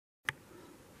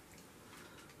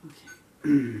Okay.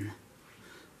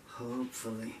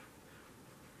 Hopefully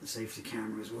the safety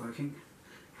camera is working.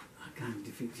 I can't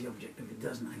defeat the object if it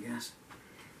doesn't, I guess.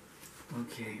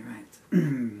 Okay, right.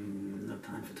 No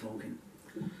time for talking.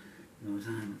 No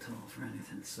time at all for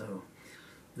anything. So,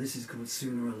 this is called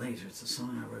Sooner or Later. It's a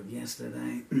song I wrote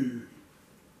yesterday.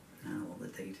 Now what the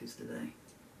date is today.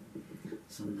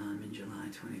 Sometime in July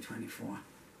 2024.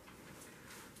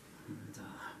 And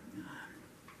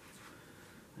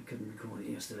I couldn't record it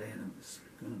yesterday, and it was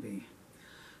going to be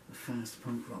a fast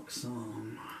punk rock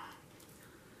song.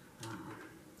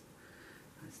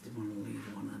 I just didn't want to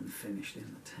leave one unfinished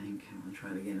in the tank. I'm going to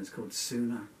try it again. It's called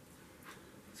Sooner.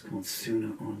 It's called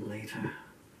Sooner or Later.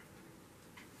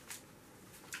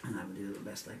 And I will do the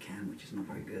best I can, which is not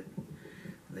very good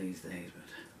these days,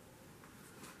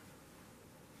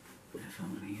 but if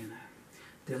only, you know.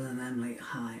 Dylan and Emily,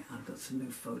 hi. I've got some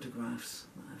new photographs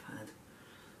that I've had.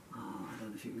 I don't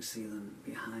know if you can see them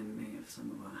behind me of some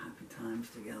of our happy times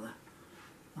together.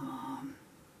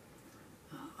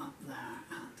 Up there,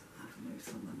 and I've moved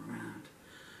some of them around.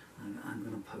 I'm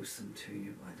going to post them to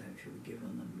you, but I don't feel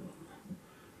given them,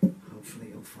 but hopefully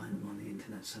you'll find them on the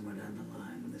internet somewhere down the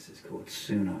line. And this is called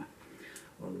Sooner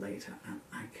or Later, and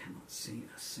I cannot see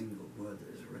a single word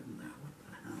that is written there. What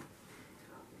the hell?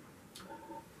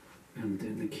 I'm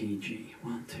doing the key G.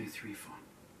 1, 2, 3, 4.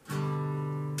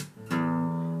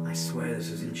 I swear this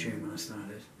was in tune when I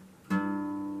started.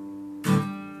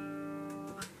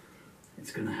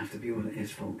 It's going to have to be what it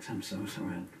is, folks. I'm so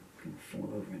sorry. I'm going to fall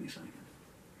over any second.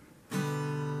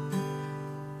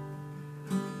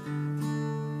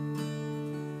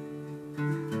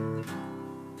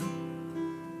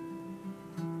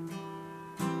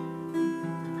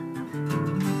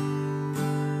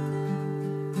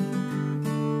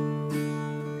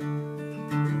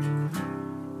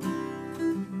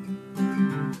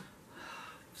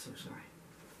 So sorry.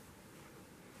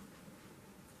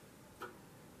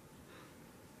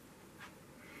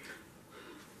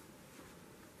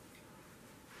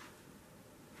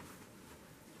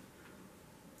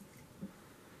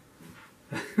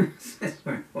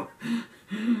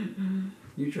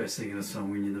 You try singing a song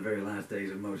when you're in the very last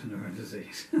days of motor neuron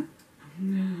disease.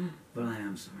 But I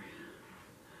am sorry.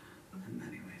 And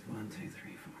anyways, 1, 2,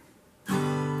 3, 4.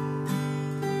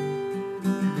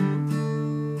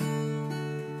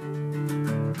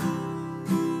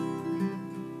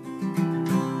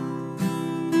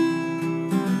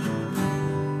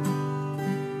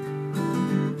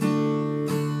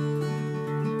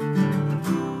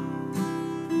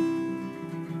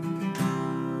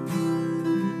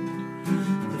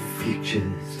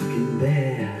 Future's looking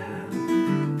bare,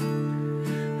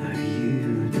 but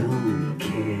you don't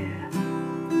care.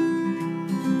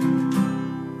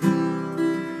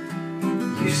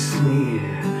 You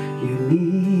sneer, you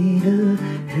need a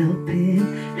helping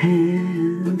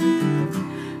hand.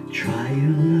 Try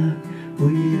your luck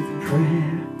with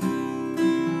prayer.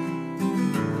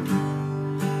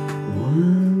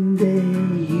 One day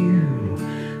you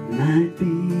might be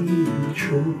in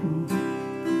trouble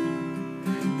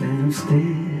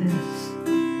downstairs,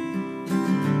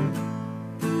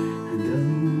 and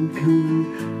don't come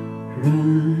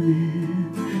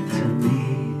running to me.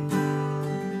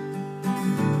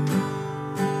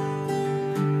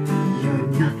 You're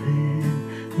nothing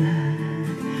that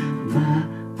my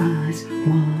eyes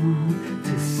want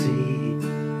to see.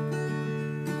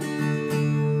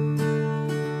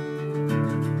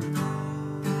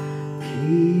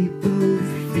 Keep both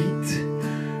feet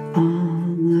on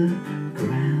the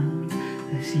ground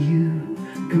as you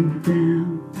go down.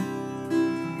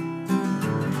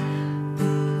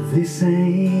 This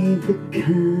ain't the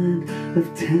kind of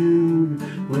town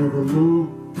where the law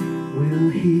will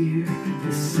hear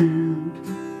the sound.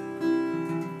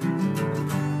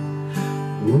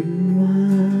 Wouldn't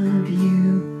want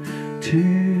you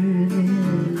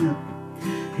turning up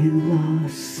in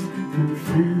lost and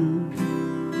found.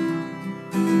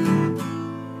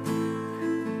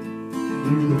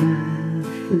 You laugh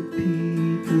at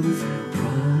people's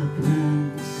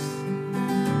problems.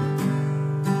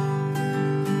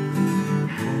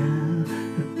 How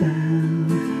about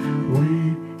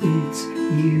when it's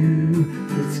you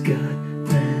that's got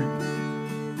them?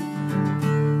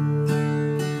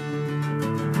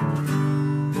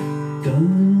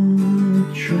 Don't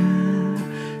try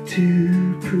to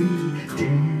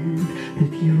pretend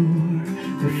that you're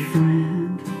a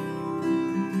friend.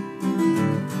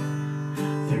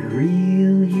 The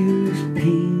real you's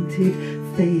painted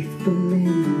faithful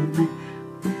in the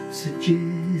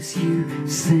messages you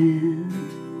send.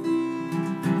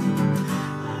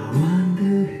 I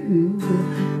wonder who will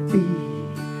be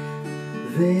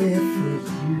there for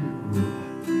you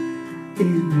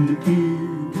in the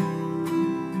end.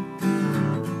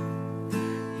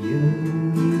 Your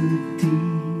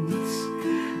deeds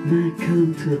might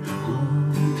come to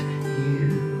haunt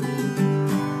you.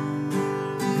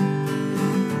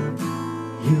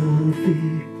 Your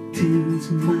victims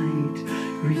might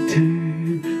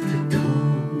return to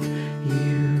taunt you.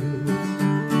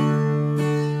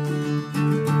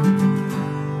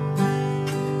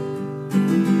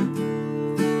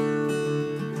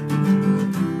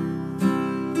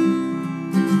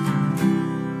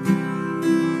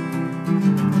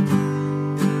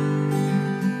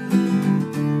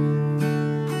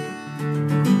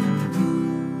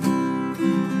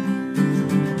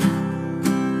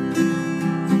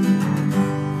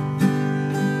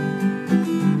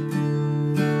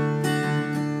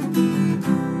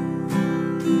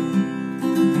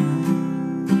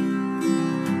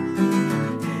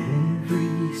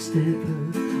 Step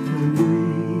of the way,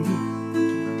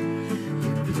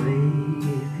 you play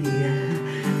the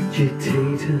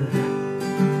agitator,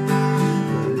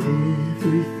 but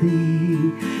everything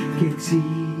gets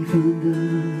evened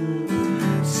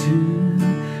up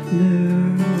sooner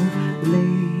or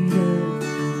later.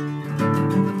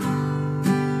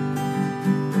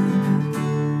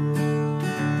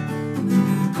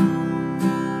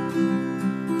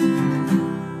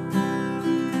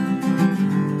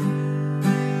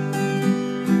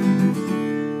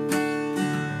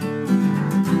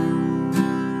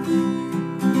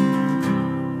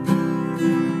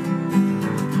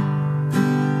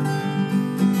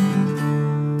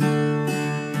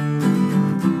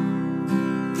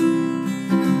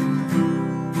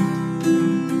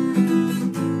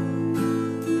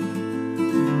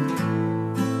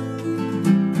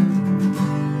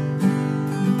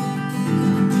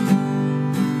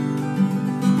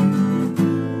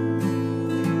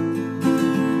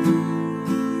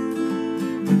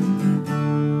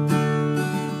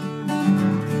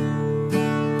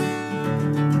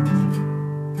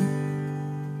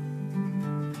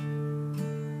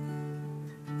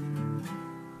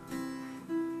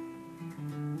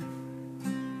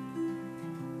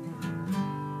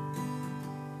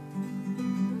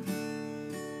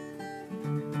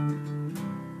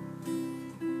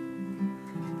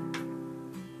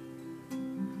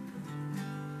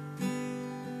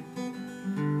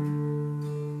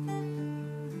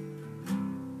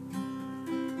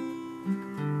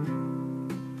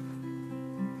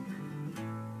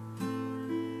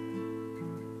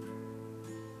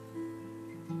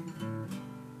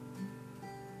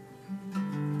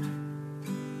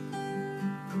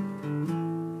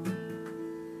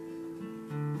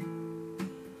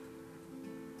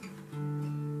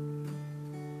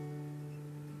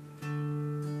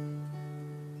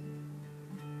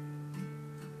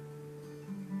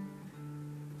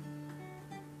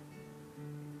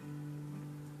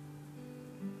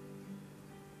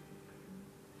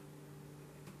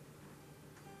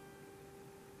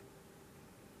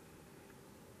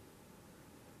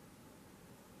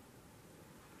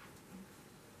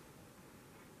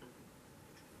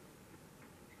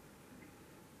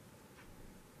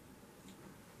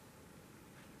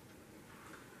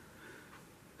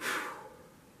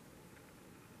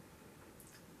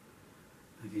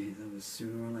 Okay, that was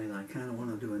sooner or later. I kind of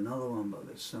want to do another one, but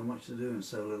there's so much to do in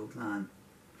so little time.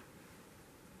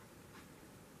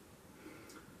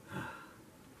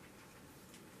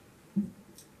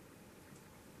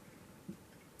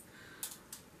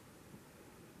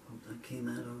 Hope that came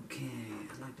out okay.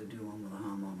 I'd like to do one with a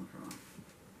harmonica on.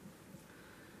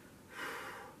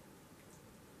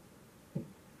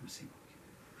 Let's see.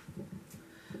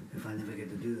 If I never get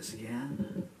to do this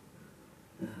again.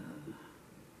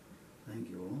 Thank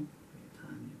you all for your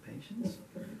time and your patience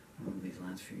over these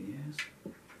last few years.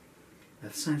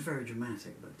 That sounds very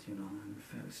dramatic, but you know, I'm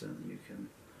fairly certain you can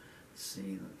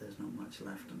see that there's not much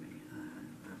left of me. I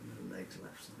have no legs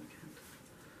left, so I can't.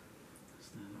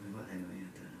 But anyway,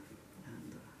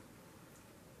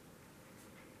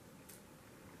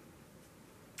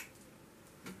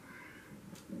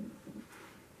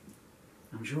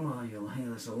 I'm sure you'll hear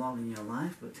this a lot in your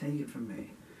life, but take it from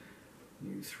me.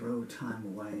 You throw time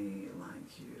away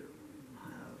like you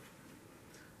have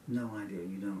no idea,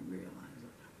 you don't realize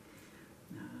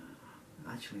it.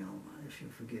 Actually, if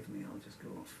you'll forgive me, I'll just go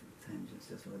off tangents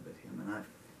just a little bit here. I mean, I've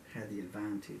had the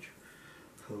advantage,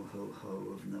 ho,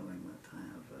 of knowing that I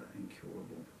have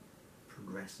incurable,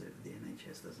 progressive, the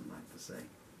NHS doesn't like to say.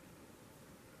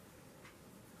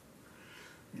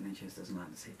 The NHS doesn't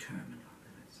like to say terminal,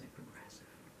 they like to say progressive.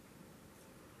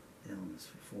 Illness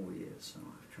for 4 years, so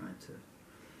I've tried to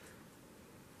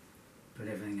put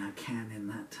everything I can in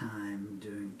that time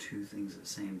doing two things at the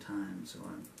same time. So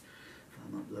if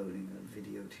I'm uploading a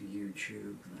video to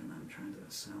YouTube, then I'm trying to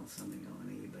sell something on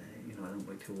eBay. You know, I don't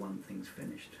wait till one thing's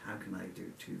finished. How can I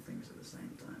do two things at the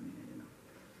same time here, you know?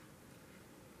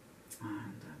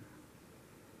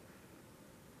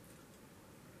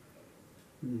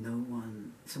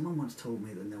 And someone once told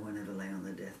me that no one ever lay on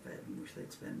their deathbed and wish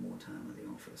they'd spend more time at the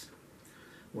office.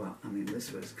 Well, I mean,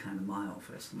 this was kind of my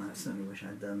office, and I certainly wish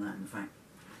I'd done that. In fact,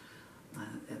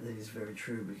 that is very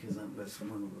true, because that was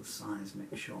one of the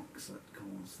seismic shocks that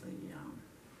caused the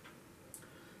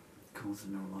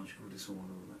neurological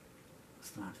disorder that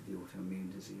started the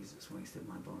autoimmune disease that's wasted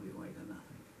my body away to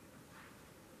nothing.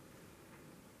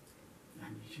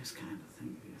 And you just kind of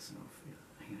think to yourself,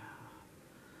 you know,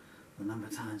 the number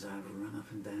of times I've run up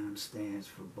and down stairs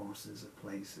for bosses at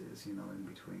places, you know, in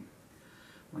between,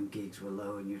 when gigs were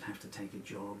low and you'd have to take a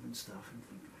job and stuff, and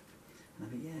think, and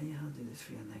I'd be, yeah, I'll do this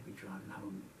for you, and they'd be driving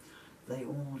home. They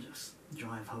all just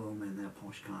drive home in their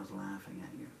posh cars laughing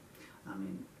at you. I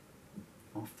mean,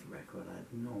 off the record,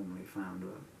 I'd normally found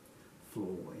a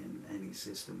flaw in any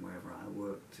system wherever I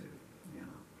worked to, you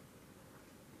know.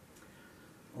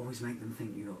 Always make them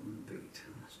think you got them beat.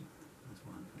 That's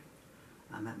one thing.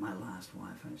 I met my last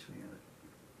wife actually at a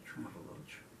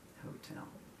Travelodge hotel.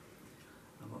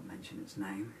 I won't mention its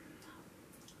name.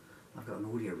 I've got an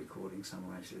audio recording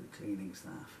somewhere actually of the cleaning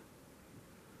staff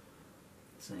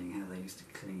saying how they used to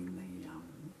clean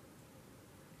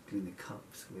the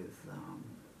cups with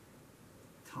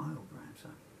tile grabs,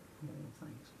 of all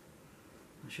things.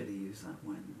 I should have used that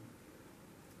when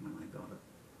I got it.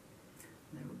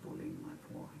 They were bullying my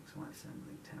poor ex-wife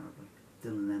Emily terribly.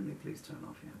 Dylan and Emily, please turn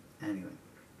off, yeah. Anyway.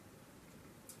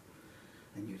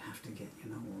 And you'd have to get,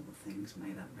 you know, all the things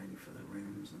made up ready for the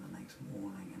rooms and the next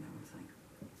morning and everything.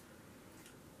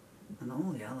 And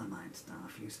all the other night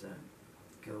staff used to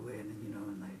go in and, you know,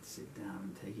 and they'd sit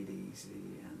down and take it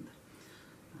easy and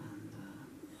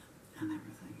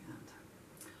everything, and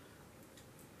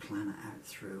plan it out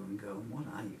through and go. And what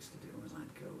I used to do was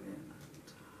I'd go in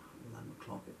at 11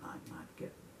 o'clock at night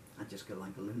and I'd just go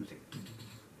like a lunatic,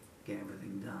 get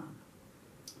everything done,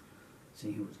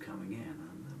 see who was coming in,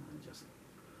 and then I'd just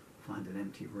find an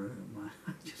empty room.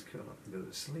 I'd just go up and go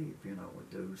to sleep, you know, or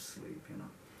do sleep, you know.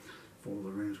 If all the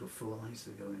rooms were full, I used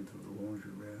to go into the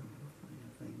laundry room,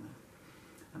 thing there.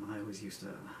 And I always used to,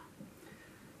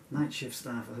 night shift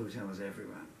staff at hotels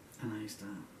everywhere, and I used to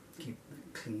keep the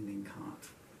cleaning cart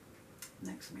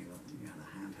next to me. Well, you had a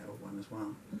handheld one as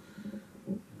well.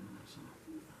 So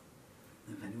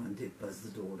if anyone did buzz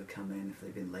the door to come in, if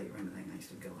they'd been late or anything, I used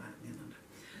to go out, you know,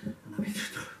 and I'd be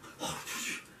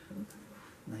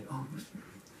and they,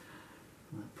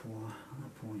 that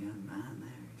poor young man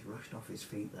there, he's rushed off his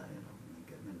feet there, you know, and they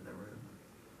get him into the room.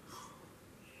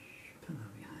 Pillow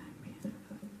behind me and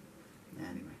everything.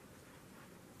 Anyway,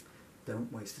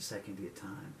 don't waste a second of your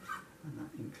time, and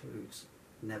that includes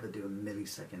never do a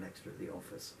millisecond extra at the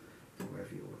office or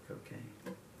wherever you work, okay?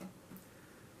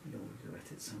 You'll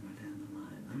regret it somewhere down the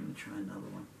line. I'm going to try another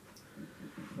one.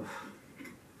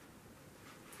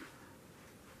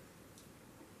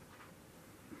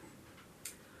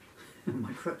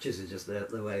 My crutches are just out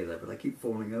the way there, but I keep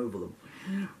falling over them.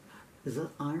 Is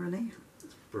that irony?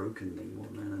 It's broken me more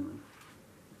than anything.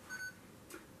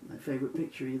 My favourite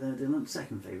picture of you there, Dylan?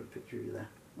 Second favourite picture of you there.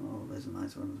 Oh, there's a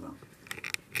nice one as well.